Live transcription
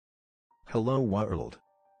Hello world.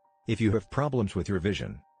 If you have problems with your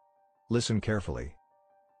vision, listen carefully.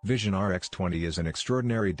 vіઝual RX20 is an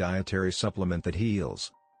extraordinary dietary supplement that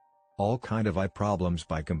heals all kind of eye problems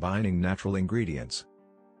by combining natural ingredients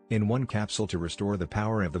in one capsule to restore the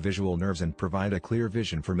power of the visual nerves and provide a clear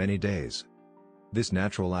vision for many days. This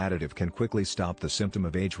natural additive can quickly stop the symptom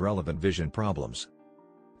of age-relevant vision problems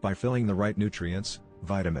by filling the right nutrients,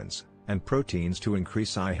 vitamins, and proteins to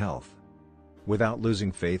increase eye health. Without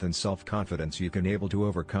losing faith and self-confidence, you can able to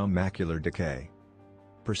overcome macular decay,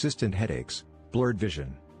 persistent headaches, blurred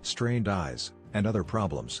vision, strained eyes, and other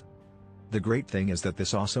problems. The great thing is that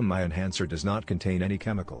this awesome eye enhancer does not contain any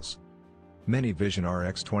chemicals. Many vіઝual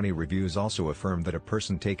RX20 reviews also affirm that a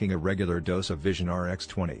person taking a regular dose of vіઝual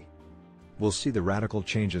RX20 will see the radical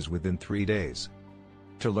changes within 3 days.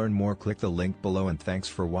 To learn more, click the link below, and thanks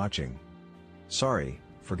for watching. Sorry,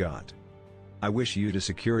 forgot. I wish you to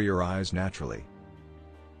secure your eyes naturally.